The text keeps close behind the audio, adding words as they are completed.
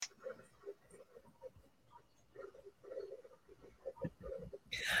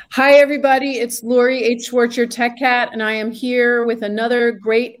Hi, everybody. It's Lori H. Schwartz, your Tech Cat, and I am here with another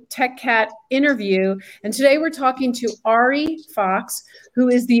great Tech Cat interview. And today we're talking to Ari Fox, who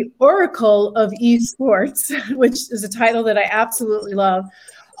is the Oracle of Esports, which is a title that I absolutely love.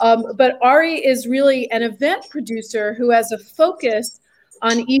 But Ari is really an event producer who has a focus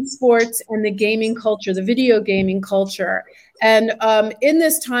on esports and the gaming culture, the video gaming culture. And in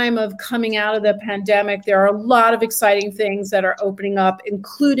this time of coming out of the pandemic, there are a lot of exciting things that are opening up,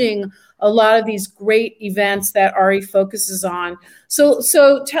 including a lot of these great events that Ari focuses on. So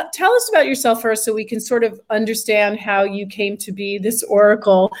tell us about yourself first so we can sort of understand how you came to be this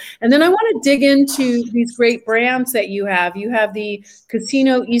oracle. And then I want to dig into these great brands that you have. You have the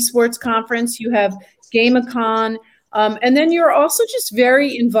Casino Esports Conference, you have Gameacon, and then you're also just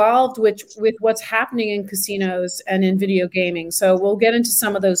very involved with what's happening in casinos and in video gaming. So we'll get into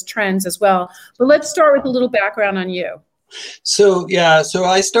some of those trends as well. But let's start with a little background on you. So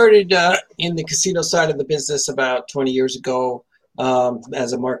I started in the casino side of the business about 20 years ago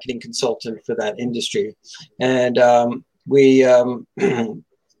as a marketing consultant for that industry. And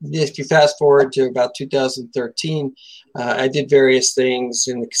if you fast forward to about 2013, I did various things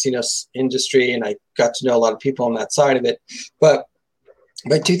in the casino industry, and I got to know a lot of people on that side of it. But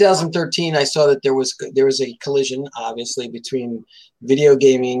by 2013, I saw that there was a collision, obviously, between video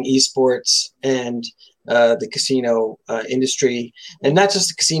gaming, esports, and the casino industry, and not just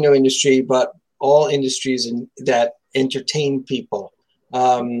the casino industry, but all industries that entertain people,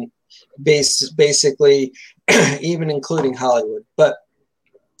 basically, even including Hollywood. But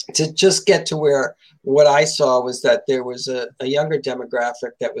to just get to where what I saw was that there was a younger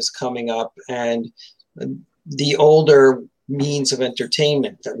demographic that was coming up, and the older means of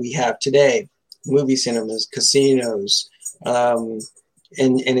entertainment that we have today, movie cinemas, casinos, and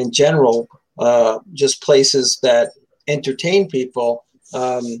in general, just places that entertain people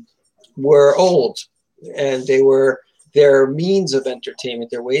were old, and their means of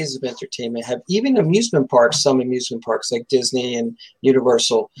entertainment, their ways of entertainment have even amusement parks, some amusement parks like Disney and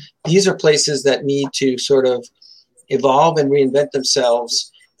Universal. These are places that need to sort of evolve and reinvent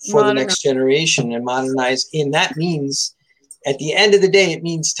themselves for the next generation and modernize. And that means, at the end of the day, it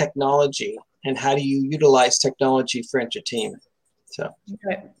means technology and how do you utilize technology for entertainment. So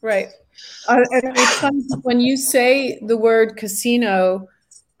right. And it's funny, when you say the word casino,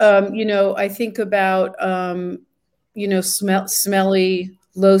 I think about smelly,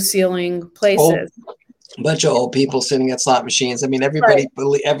 low ceiling places. A bunch of old people sitting at slot machines. I mean,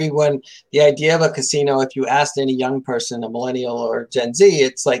 everyone, the idea of a casino, if you asked any young person, a millennial or Gen Z,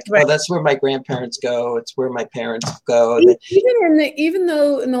 it's like, oh, that's where my grandparents go. It's where my parents go. Even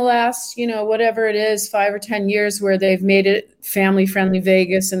though in the last, whatever it is, 5 or 10 years where they've made it family friendly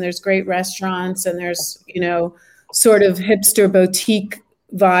Vegas, and there's great restaurants and there's, sort of hipster boutique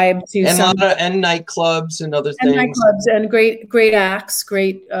vibe to and nightclubs and other things. And nightclubs and great acts,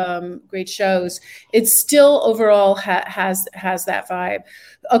 great shows. It still overall has that vibe.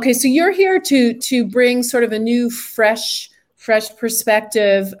 Okay, so you're here to bring sort of a new, fresh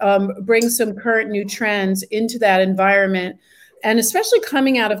perspective, bring some current new trends into that environment, and especially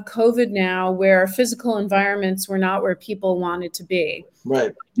coming out of COVID now, where physical environments were not where people wanted to be.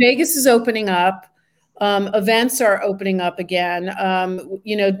 Right. Vegas is opening up. Events are opening up again.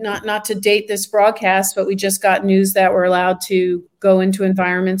 Not to date this broadcast, but we just got news that we're allowed to go into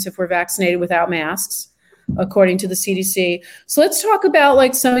environments if we're vaccinated without masks, according to the CDC. So let's talk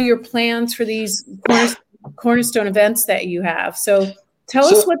about some of your plans for these cornerstone events that you have. So tell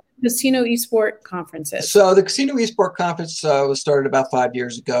us what the Casino Esports Conference is. So the Casino Esports Conference was started about 5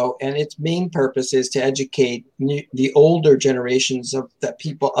 years ago, and its main purpose is to educate the older generations of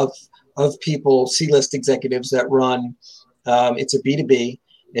people, C-list executives that run. It's a B2B.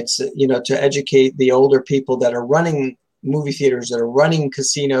 It's, to educate the older people that are running movie theaters, that are running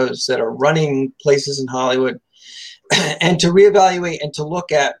casinos, that are running places in Hollywood, and to reevaluate and to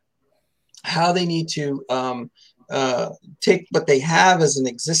look at how they need to take what they have as an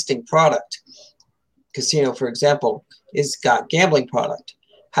existing product. Casino, for example, is got gambling product.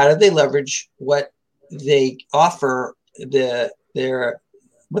 How do they leverage what they offer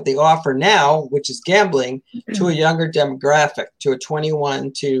what they offer now, which is gambling, to a younger demographic, to a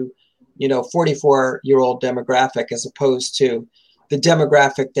 21 to 44-year-old demographic, as opposed to the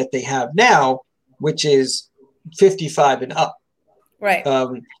demographic that they have now, which is 55 and up. Right.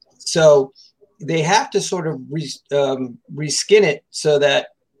 So they have to sort of reskin it so that,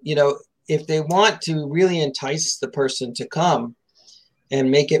 if they want to really entice the person to come and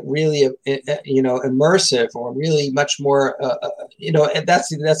make it really, immersive, or really much more, and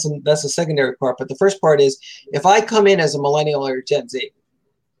that's a secondary part. But the first part is, if I come in as a millennial or Gen Z,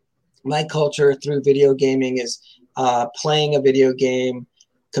 my culture through video gaming is playing a video game,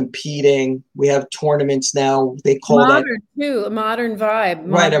 competing. We have tournaments now. They call that modern too, a modern vibe.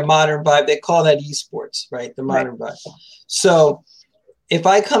 right, a modern vibe. They call that esports, right? The modern Right. vibe. So if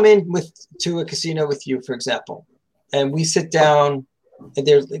I come in to a casino with you, for example, and we sit down, and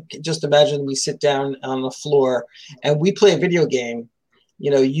just imagine we sit down on the floor and we play a video game.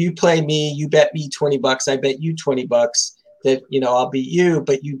 You play me, you bet me $20, I bet you $20 that, I'll beat you,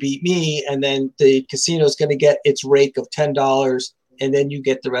 but you beat me. And then the casino is going to get its rake of $10, and then you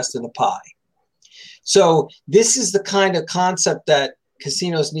get the rest of the pie. So this is the kind of concept that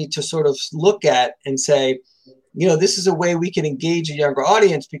casinos need to sort of look at and say, this is a way we can engage a younger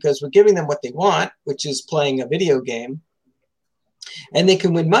audience because we're giving them what they want, which is playing a video game, and they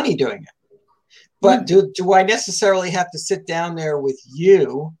can win money doing it. But do I necessarily have to sit down there with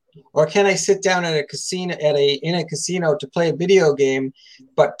you, or can I sit down at a casino in a casino to play a video game,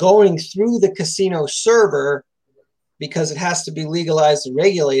 but going through the casino server, because it has to be legalized and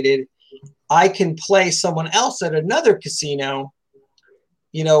regulated, I can play someone else at another casino,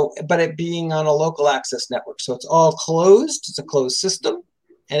 but it being on a local access network. So it's all closed. It's a closed system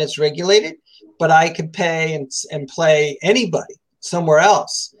and it's regulated, but I could pay and play anybody somewhere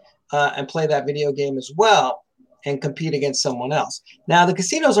else and play that video game as well and compete against someone else. Now, the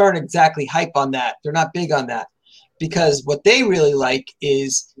casinos aren't exactly hype on that. They're not big on that, because what they really like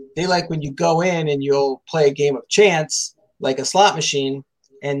is they like when you go in and you'll play a game of chance, like a slot machine,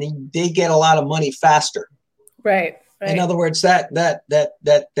 and they get a lot of money faster. Right. In other words, that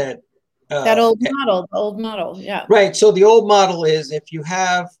old model. Yeah. Right. So the old model is, if you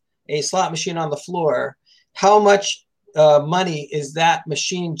have a slot machine on the floor, how much money is that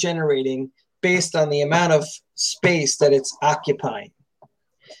machine generating based on the amount of space that it's occupying?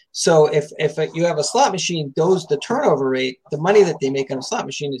 So if you have a slot machine, the turnover rate, the money that they make on a slot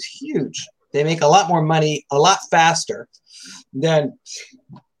machine is huge. They make a lot more money a lot faster than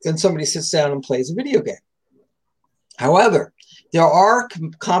somebody sits down and plays a video game. However, there are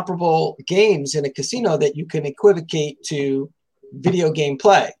comparable games in a casino that you can equivocate to video game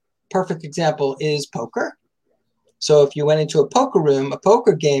play. Perfect example is poker. So if you went into a poker room, a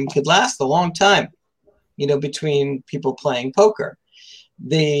poker game could last a long time, between people playing poker.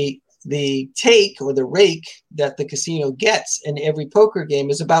 The take or the rake that the casino gets in every poker game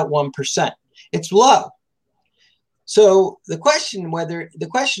is about 1%. It's low. So the question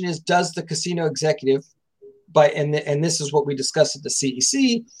is, does the casino executive, and this is what we discussed at the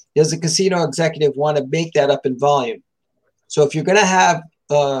CEC, does the casino executive want to make that up in volume? So if you're going to have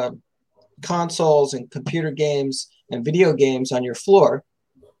consoles and computer games and video games on your floor,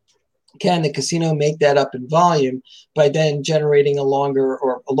 can the casino make that up in volume by then generating a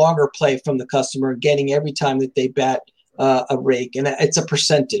longer play from the customer, getting every time that they bet a rake? And it's a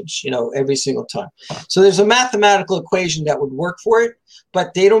percentage, every single time. So there's a mathematical equation that would work for it,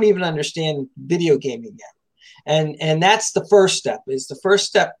 but they don't even understand video gaming yet. And that's the first step. The first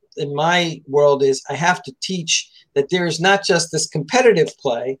step in my world is I have to teach that there is not just this competitive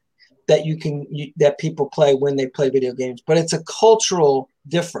play that that people play when they play video games, but it's a cultural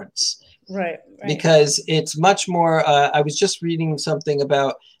difference. Right. Because it's much more. I was just reading something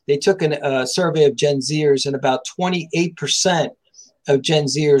about, they took a survey of Gen Zers, and about 28% of Gen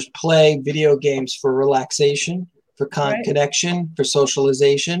Zers play video games for relaxation, for connection, for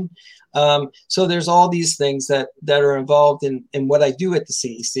socialization. So there's all these things that are involved in what I do at the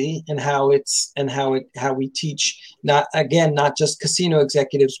CEC, and how we teach not just casino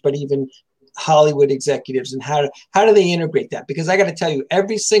executives, but even Hollywood executives, and how do they integrate that? Because I got to tell you,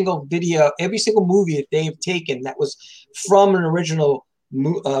 every single movie that they've taken that was from an original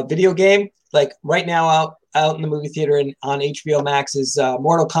video game, like right now out in the movie theater and on HBO Max, is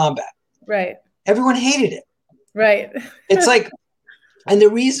Mortal Kombat. Right. Everyone hated it. Right. It's like, and the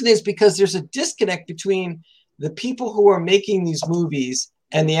reason is because there's a disconnect between the people who are making these movies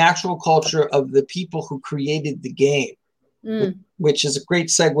and the actual culture of the people who created the game, which is a great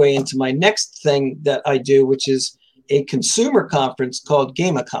segue into my next thing that I do, which is a consumer conference called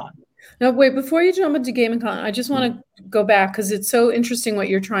Gameacon. Now, wait, before you jump into Gameacon, I just want to go back because it's so interesting what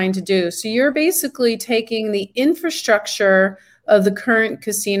you're trying to do. So you're basically taking the infrastructure of the current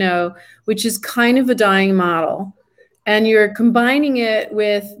casino, which is kind of a dying model, and you're combining it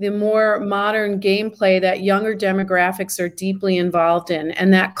with the more modern gameplay that younger demographics are deeply involved in,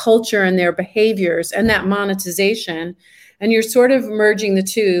 and that culture and their behaviors and that monetization. And you're sort of merging the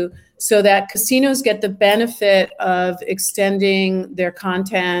two so that casinos get the benefit of extending their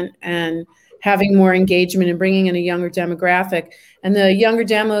content and having more engagement and bringing in a younger demographic. And the younger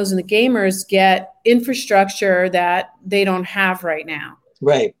demos and the gamers get infrastructure that they don't have right now.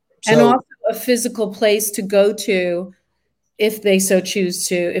 Right. And also a physical place to go to if they so choose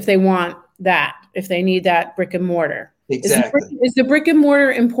to, if they want that, if they need that brick and mortar. Exactly. Is the brick and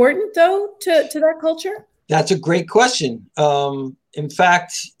mortar important, though, to that culture? That's a great question. In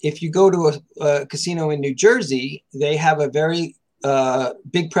fact, if you go to a casino in New Jersey, they have a very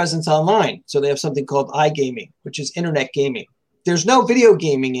big presence online. So they have something called iGaming, which is internet gaming. There's no video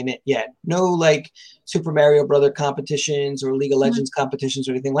gaming in it yet. No like Super Mario Brother competitions or League of Legends competitions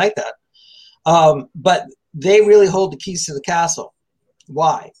or anything like that. But they really hold the keys to the castle.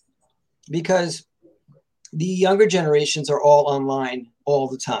 Why? Because the younger generations are all online all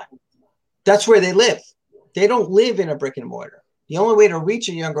the time. That's where they live. They don't live in a brick and mortar. The only way to reach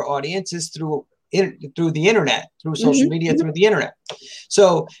a younger audience is through the internet, through social media, through the internet.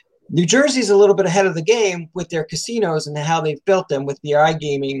 So New Jersey's a little bit ahead of the game with their casinos and how they've built them with the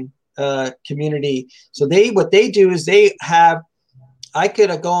iGaming community. So what they do is I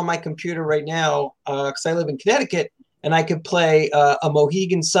could go on my computer right now because I live in Connecticut, and I could play a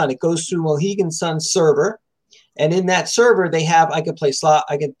Mohegan Sun. It goes through Mohegan Sun's server. And in that server, I could play a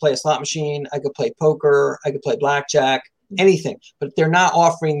slot machine, I could play poker, I could play blackjack, anything. But they're not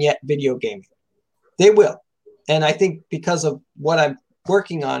offering yet video gaming. They will. And I think because of what I'm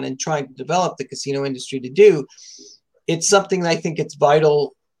working on and trying to develop the casino industry to do, it's something that I think it's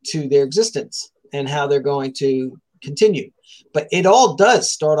vital to their existence and how they're going to continue. But it all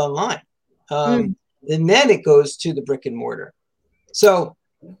does start online. And then it goes to the brick and mortar. So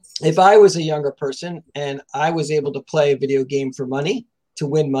if I was a younger person and I was able to play a video game for money, to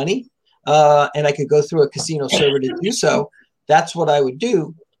win money, and I could go through a casino server to do so, that's what I would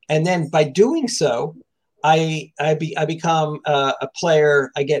do. And then by doing so, I become a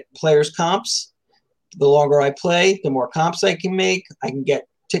player. I get players comps. The longer I play, the more comps I can make. I can get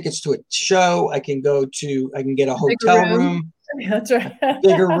tickets to a show. I can get a hotel room. That's right.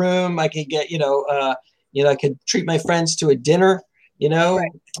 Bigger room. I can get, I could treat my friends to a dinner,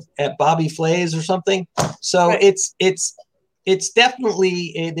 at Bobby Flay's or something. So it's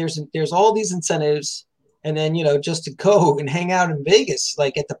definitely, there's all these incentives. And then, just to go and hang out in Vegas,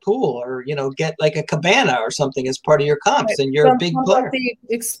 like at the pool, or, get like a cabana or something as part of your comps, and you're a big player. The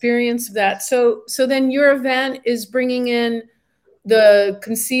experience of that. So then your event is bringing in the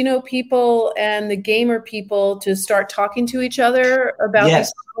casino people and the gamer people to start talking to each other about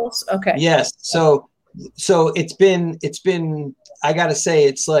these rules? Okay. Yes. So it's been, I got to say,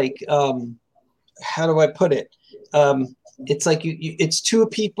 it's like, how do I put it? It's like it's two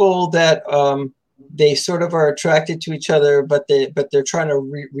people that, they sort of are attracted to each other, but they're trying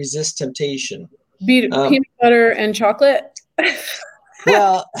to resist temptation. Peanut butter and chocolate?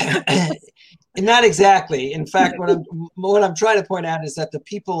 Well, not exactly. In fact, what I'm trying to point out is that the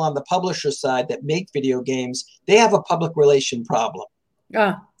people on the publisher side that make video games, they have a public relation problem.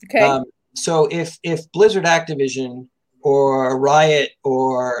 Okay. So if Blizzard Activision or Riot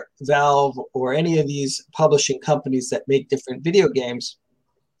or Valve or any of these publishing companies that make different video games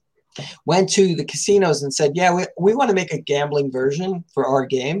went to the casinos and said, yeah, we want to make a gambling version for our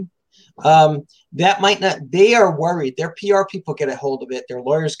game, that might not, they are worried. Their PR people get a hold of it. Their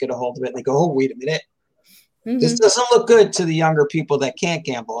lawyers get a hold of it. And they go, oh, wait a minute. This doesn't look good to the younger people that can't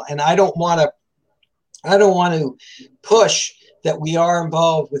gamble. And I don't want to push that we are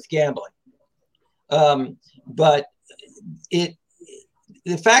involved with gambling. But the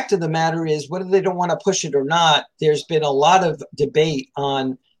fact of the matter is, whether they don't want to push it or not, there's been a lot of debate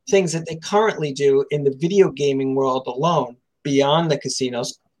on things that they currently do in the video gaming world alone, beyond the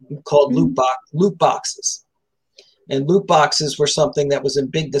casinos, called loot boxes. And loot boxes were something that was in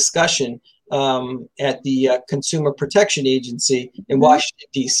big discussion at the Consumer Protection Agency in Washington,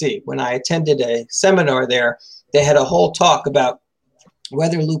 D.C. When I attended a seminar there, they had a whole talk about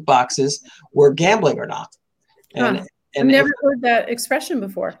whether loot boxes were gambling or not. And I've never heard that expression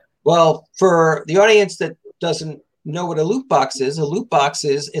before. Well, for the audience that doesn't know what a loot box is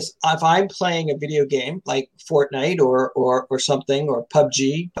if I'm playing a video game like Fortnite or something, or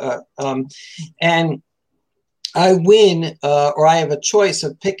PUBG, and I win, or I have a choice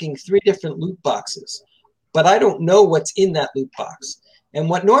of picking 3 different loot boxes, but I don't know what's in that loot box. And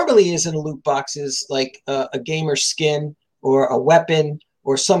what normally is in a loot box is like a gamer skin or a weapon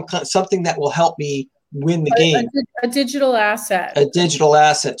or something that will help me win the game. A digital asset. A digital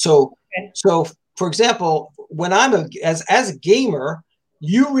asset. So for example, when I'm as a gamer,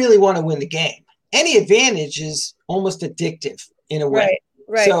 you really want to win the game. Any advantage is almost addictive in a way.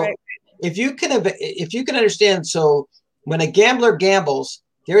 Right. If you can understand, so when a gambler gambles,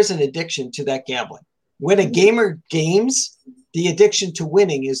 there is an addiction to that gambling. When a gamer games, the addiction to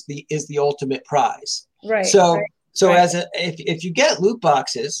winning is the ultimate prize. Right. So if you get loot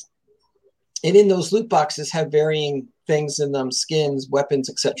boxes, And in those loot boxes have varying things in them, skins, weapons,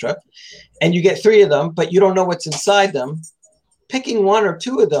 etc. And you get 3 of them, but you don't know what's inside them. Picking 1 or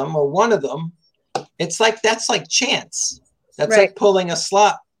 2 of them or 1 of them, that's like chance. That's Right. like pulling a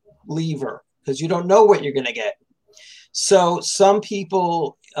slot lever because you don't know what you're going to get. So some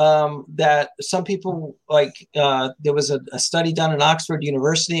people there was a study done at Oxford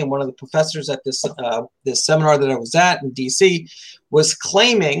University, and one of the professors at this seminar that I was at in DC was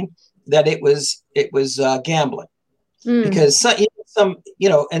claiming that it was gambling because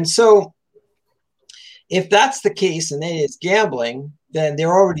and so if that's the case and it's gambling, then they're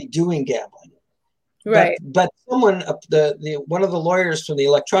already doing gambling. Right. But someone, one of the lawyers from the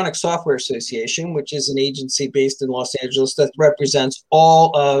Electronic Software Association, which is an agency based in Los Angeles that represents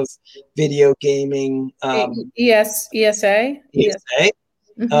all of video gaming, ESA.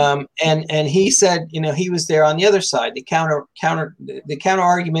 and he said, he was there on the other side, the counter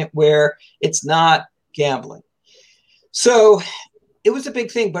argument where it's not gambling. So it was a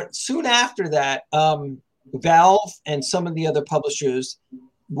big thing. But soon after that, Valve and some of the other publishers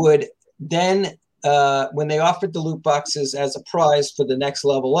would then, when they offered the loot boxes as a prize for the next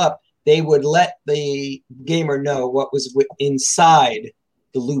level up, they would let the gamer know what was inside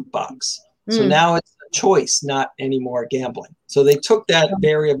the loot box. So now it's a choice, not anymore gambling. So they took that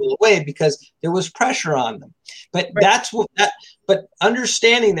variable away because there was pressure on them. But but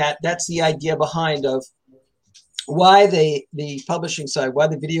understanding that's the idea behind of why the publishing side, why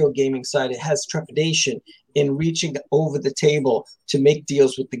the video gaming side, it has trepidation in reaching over the table to make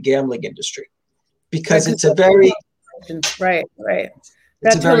deals with the gambling industry. Because it's a very right.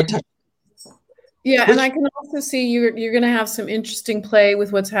 It's a very tough. Yeah, and I can also see you're going to have some interesting play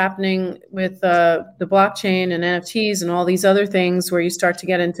with what's happening with the blockchain and NFTs and all these other things where you start to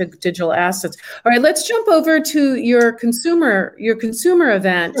get into digital assets. All right, let's jump over to your consumer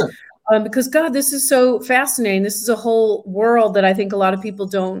event. Sure. Because God, this is so fascinating. This is a whole world that I think a lot of people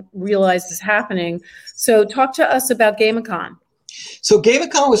don't realize is happening. So talk to us about Gameacon. So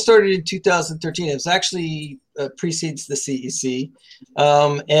Gameacon was started in 2013. It was actually precedes the CEC.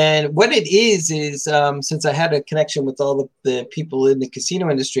 And what it is since I had a connection with all the people in the casino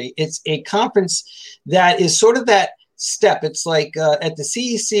industry, it's a conference that is sort of that step. It's like at the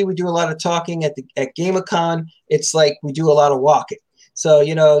CEC, we do a lot of talking. At Gameacon, it's like we do a lot of walking. So,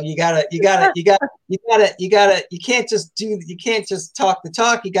 you can't just talk the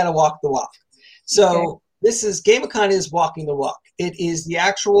talk. You got to walk the walk. So Gameacon is walking the walk. It is the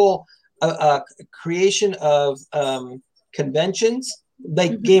actual creation of conventions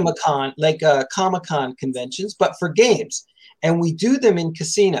like Gameacon, like Comic-Con conventions, but for games. And we do them in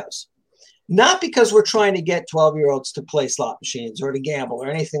casinos. Not because we're trying to get 12-year-olds to play slot machines or to gamble or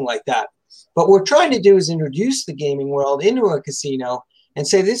anything like that. But what we're trying to do is introduce the gaming world into a casino and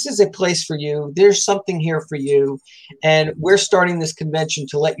say, this is a place for you. There's something here for you. And we're starting this convention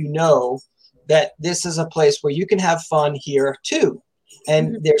to let you know that this is a place where you can have fun here too.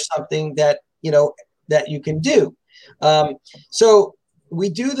 And there's something that you can do. So we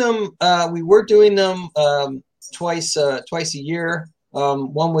do them. We were doing them twice a year.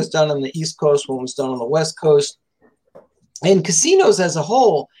 One was done on the East Coast, one was done on the West Coast. And casinos as a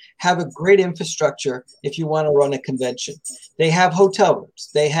whole have a great infrastructure if you want to run a convention. They have hotel rooms,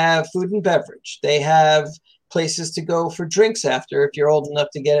 they have food and beverage, they have places to go for drinks after if you're old enough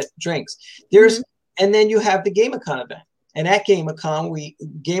to get drinks. And then you have the Gameacon event. And at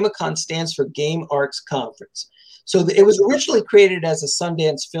Gameacon stands for Game Arts Conference. So it was originally created as a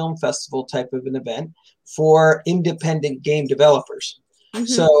Sundance Film Festival type of an event for independent game developers.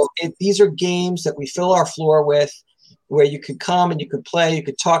 So these are games that we fill our floor with, where you could come and you could play, you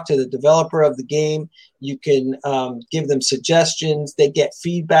could talk to the developer of the game, you can give them suggestions, they get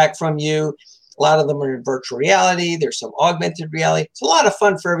feedback from you. A lot of them are in virtual reality, there's some augmented reality. It's a lot of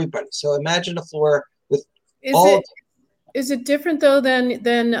fun for everybody. So imagine a floor with Is it different though than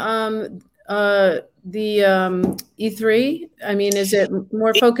the E3? I mean, is it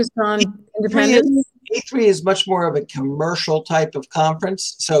more focused on independence? E3 is much more of a commercial type of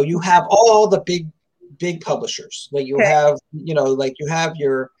conference. So you have all the big publishers. Like you have, like you have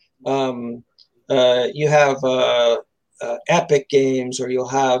your Epic Games, or you'll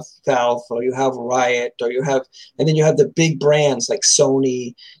have Valve, or you have Riot, and then you have the big brands like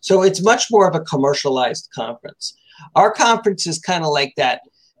Sony. So it's much more of a commercialized conference. Our conference is kind of like that,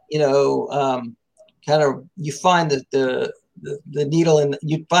 kind of, you find the needle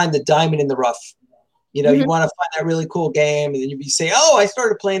you find the diamond in the rough. You want to find that really cool game, and then you say, oh, I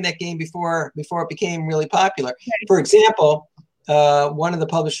started playing that game before it became really popular. For example, one of the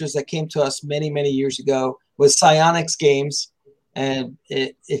publishers that came to us many, many years ago was Psyonix Games. And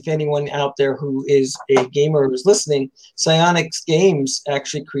if anyone out there who is a gamer who's listening, Psyonix Games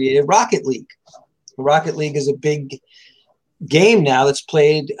actually created Rocket League. Rocket League is a big game now that's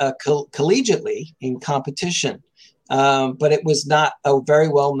played collegiately in competition. But it was not a very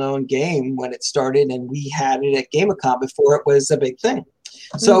well-known game when it started, and we had it at Gameacon before it was a big thing.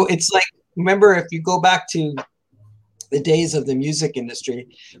 So it's like, remember, if you go back to the days of the music industry,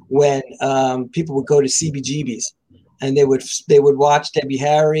 when people would go to CBGBs and they would watch Debbie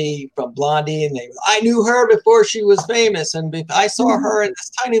Harry from Blondie, and I knew her before she was famous, and I saw her in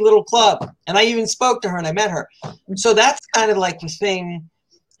this tiny little club, and I even spoke to her and I met her. So that's kind of like the thing,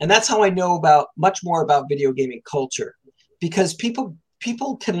 and that's how I know much more about video gaming culture, because people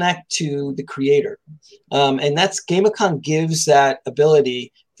connect to the creator, and that's Gameacon gives that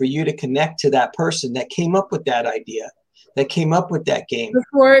ability for you to connect to that person that came up with that idea, that came up with that game.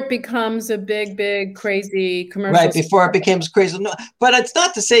 Before it becomes a big, crazy commercial. Right, before it becomes crazy. No, but it's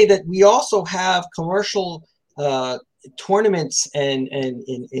not to say that we also have commercial tournaments and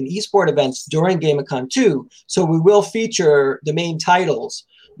esport events during Gameacon too. So we will feature the main titles,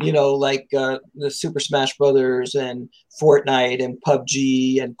 like the Super Smash Brothers and Fortnite and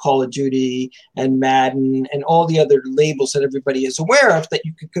PUBG and Call of Duty and Madden and all the other labels that everybody is aware of that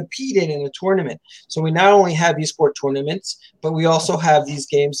you can compete in a tournament. So we not only have esport tournaments, but we also have these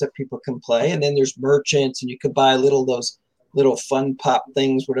games that people can play. And then there's merchants, and you could buy those little fun pop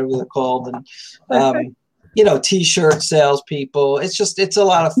things, whatever they're called. And, T-shirt salespeople. It's a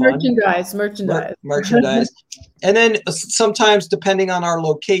lot of fun. Merchandise. And then sometimes, depending on our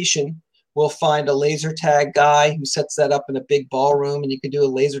location, we'll find a laser tag guy who sets that up in a big ballroom, and you can do a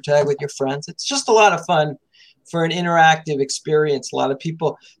laser tag with your friends. It's just a lot of fun for an interactive experience. There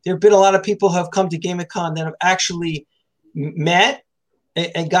have been a lot of people who have come to Gameacon that have actually met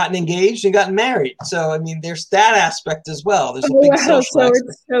and gotten engaged and gotten married. So, I mean, there's that aspect as well. There's a big social aspect.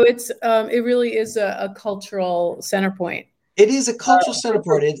 It really is a cultural center point. It is a cultural center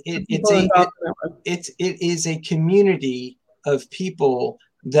point. It is a community of people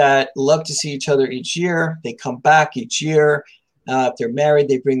that love to see each other each year. They come back each year. If they're married,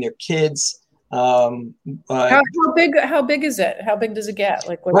 they bring their kids. How big is it? How big does it get?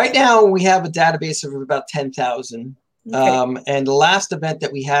 Right now, we have a database of about 10,000. Okay. And the last event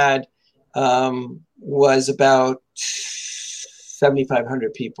that we had was about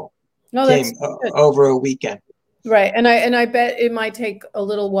 7,500 people came over a weekend. Right, and I bet it might take a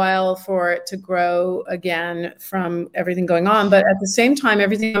little while for it to grow again from everything going on. But at the same time,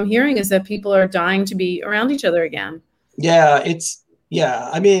 everything I'm hearing is that people are dying to be around each other again. Yeah,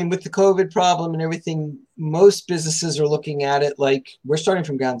 I mean, with the COVID problem and everything, most businesses are looking at it like we're starting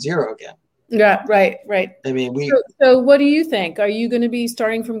from ground zero again. Yeah, right. I mean, So what do you think? Are you going to be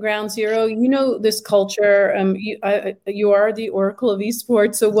starting from ground zero? You know this culture. You are the Oracle of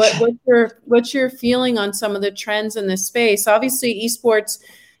Esports. So what's your feeling on some of the trends in this space? Obviously, esports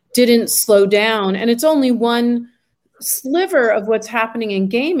didn't slow down, and it's only one sliver of what's happening in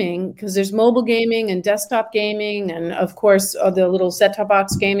gaming, because there's mobile gaming and desktop gaming, and of course the little set-top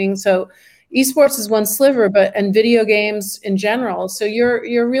box gaming. So esports is one sliver, and video games in general. So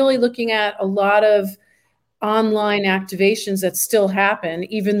you're really looking at a lot of online activations that still happen,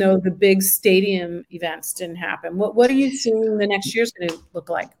 even though the big stadium events didn't happen. What are you seeing the next year's going to look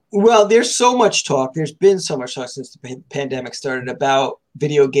like? Well, there's so much talk. There's been so much talk since the pandemic started about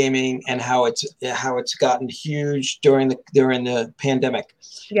video gaming and how it's gotten huge during the pandemic.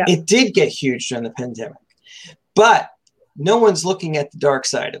 Yeah. It did get huge during the pandemic, but no one's looking at the dark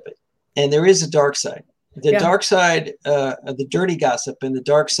side of it. And there is a dark side. The dark side, the dirty gossip, and the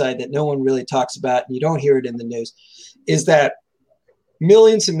dark side that no one really talks about, and you don't hear it in the news, is that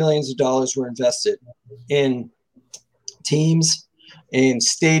millions and millions of dollars were invested in teams, in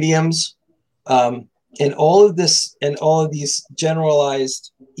stadiums, and all of this, and all of these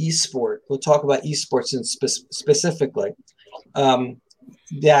generalized esport. We'll talk about esports specifically.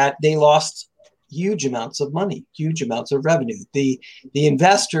 That they lost huge amounts of money, huge amounts of revenue. The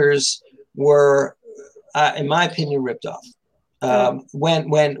investors were, in my opinion, ripped off.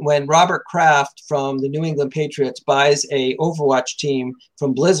 When Robert Kraft from the New England Patriots buys a Overwatch team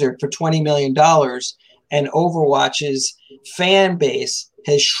from Blizzard for $20 million, and Overwatch's fan base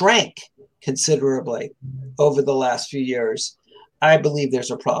has shrank considerably over the last few years, I believe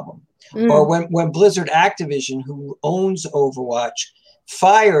there's a problem. Or when Blizzard Activision, who owns Overwatch,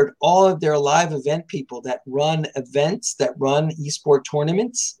 fired all of their live event people that run events, that run esport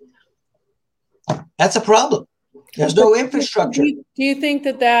tournaments, that's a problem. There's no infrastructure. Do you think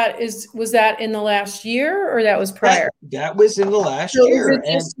was that in the last year or that was prior? That was in the last So year. is it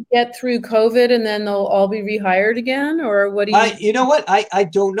just to get through COVID and then they'll all be rehired again, or what do you? You know what? I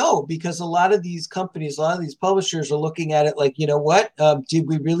don't know, because a lot of these companies, a lot of these publishers are looking at it like, you know what? Did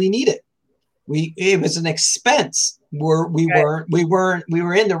we really need it? It was an expense. We were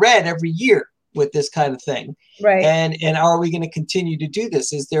in the red every year with this kind of thing. Right. And are we going to continue to do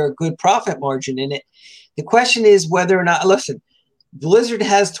this? Is there a good profit margin in it? The question is whether or not, listen, Blizzard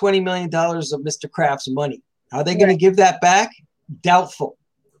has $20 million of Mr. Kraft's money. Are they going to give that back? Doubtful.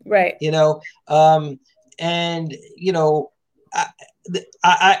 Right. You know, and, you know,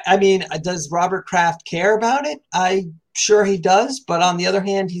 I mean, does Robert Kraft care about it? I'm sure he does. But on the other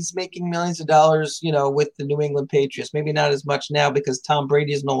hand, he's making millions of dollars, you know, with the New England Patriots. Maybe not as much now because Tom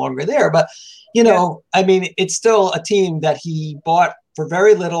Brady is no longer there. But, you know, I mean, it's still a team that he bought for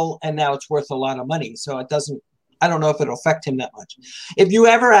very little, and now it's worth a lot of money. So I don't know if it'll affect him that much. If you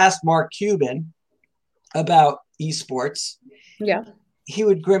ever asked Mark Cuban about esports, he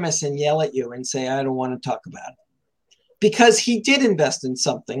would grimace and yell at you and say, I don't want to talk about it. Because he did invest in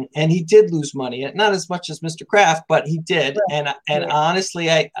something and he did lose money. Not as much as Mr. Kraft, but he did. Right. And honestly,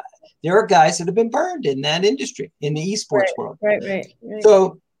 there are guys that have been burned in that industry, in the esports world. Right.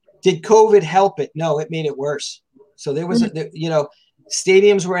 So did COVID help it? No, it made it worse. So there was, you know,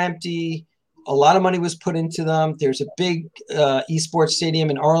 stadiums were empty. A lot of money was put into them. There's a big esports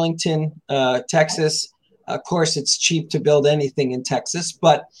stadium in Arlington, Texas. Of course, it's cheap to build anything in Texas,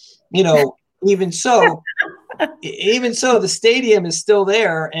 but, you know, even so, the stadium is still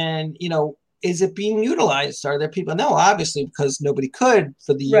there. And, you know, is it being utilized? Are there people? No, obviously, because nobody could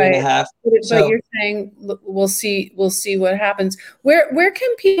for the year and a half. But you're saying we'll see what happens. Where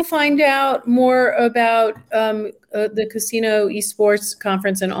can people find out more about the Casino Esports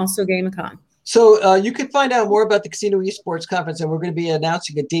Conference and also Gameacon? So you can find out more about the Casino Esports Conference, and we're going to be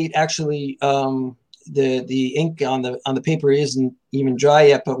announcing a date. Actually, the ink on the paper isn't even dry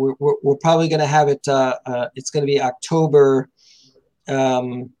yet, but we're probably going to have it. It's going to be October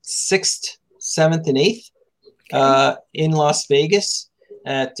 6th, 7th, and 8th in Las Vegas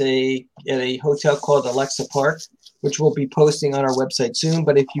at a hotel called Alexa Park, which we'll be posting on our website soon.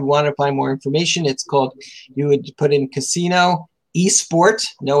 But if you want to find more information, it's called, you would put in Casino Esport,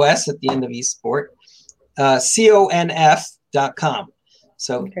 no S at the end of Esport, conf.com.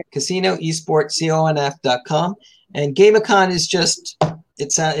 So Casino Esport, conf.com. And Gameacon is just,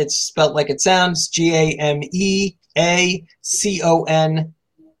 it's spelled like it sounds,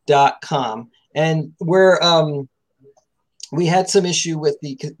 GAMEACON.com. And we had some issue with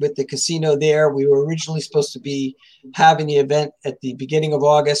the casino there. We were originally supposed to be having the event at the beginning of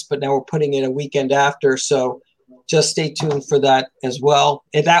August, but now we're putting it a weekend after. So just stay tuned for that as well.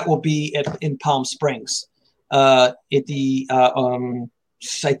 And that will be in Palm Springs at the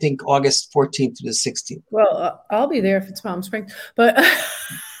I think August 14th to the 16th. Well, I'll be there if it's Palm Springs, but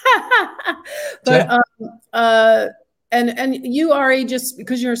and you, Ari, just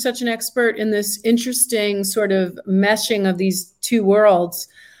because you're such an expert in this interesting sort of meshing of these two worlds,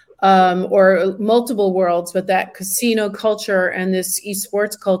 or multiple worlds, but that casino culture and this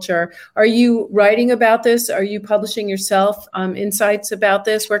esports culture. Are you writing about this? Are you publishing yourself insights about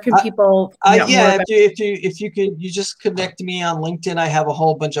this? Where can people? If you could, you just connect to me on LinkedIn. I have a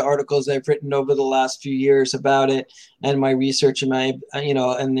whole bunch of articles I've written over the last few years about it and my research and my,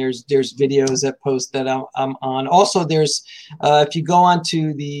 and there's videos that post that I'm on. Also, there's if you go on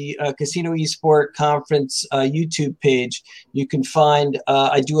to the Casino Esport Conference YouTube page, you can find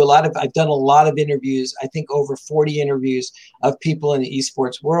I've done a lot of interviews. I think over 40 interviews of people in the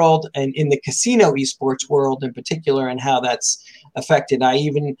esports world and in the casino esports world in particular, and how that's affected. I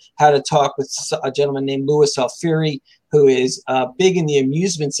even had a talk with a gentleman named Louis Alfieri, who is big in the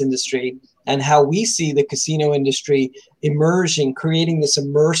amusements industry, and how we see the casino industry emerging, creating this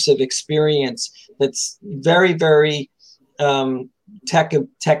immersive experience that's very, very tech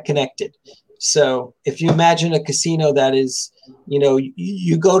connected. So if you imagine a casino that is,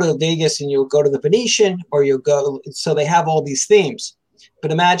 you go to Vegas and you'll go to the Venetian, or you'll go, so they have all these themes.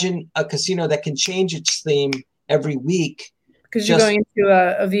 But imagine a casino that can change its theme every week. Because you're going into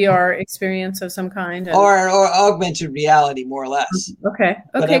a VR experience of some kind. Or augmented reality, more or less. Okay.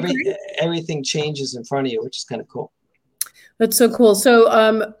 But everything changes in front of you, which is kind of cool. That's so cool. So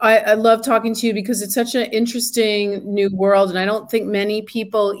I love talking to you because it's such an interesting new world. And I don't think many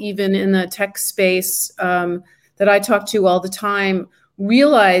people, even in the tech space that I talk to all the time,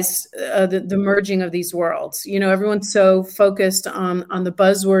 realize the merging of these worlds. Everyone's so focused on the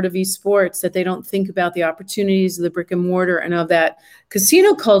buzzword of esports that they don't think about the opportunities of the brick and mortar and of that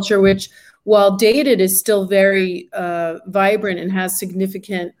casino culture, which while dated is still very vibrant and has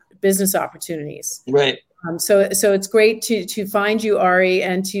significant business opportunities. Right. So it's great to find you, Ari,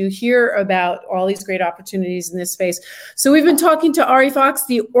 and to hear about all these great opportunities in this space. So we've been talking to Ari Fox,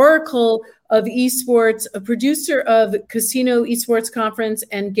 the Oracle of Esports, a producer of Casino Esports Conference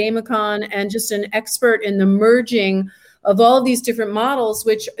and Gameacon, and just an expert in the merging of all of these different models,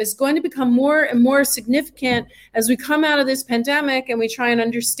 which is going to become more and more significant as we come out of this pandemic and we try and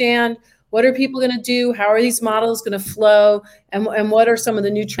understand what are people going to do, how are these models going to flow, and what are some of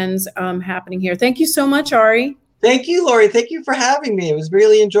the new trends happening here. Thank you so much, Ari. Thank you, Lori. Thank you for having me. It was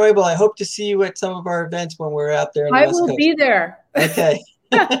really enjoyable. I hope to see you at some of our events when we're out there in the West Coast. I will be there. Okay.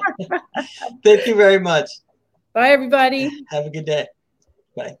 Thank you very much. Bye, everybody. Have a good day.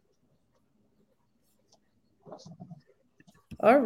 Bye.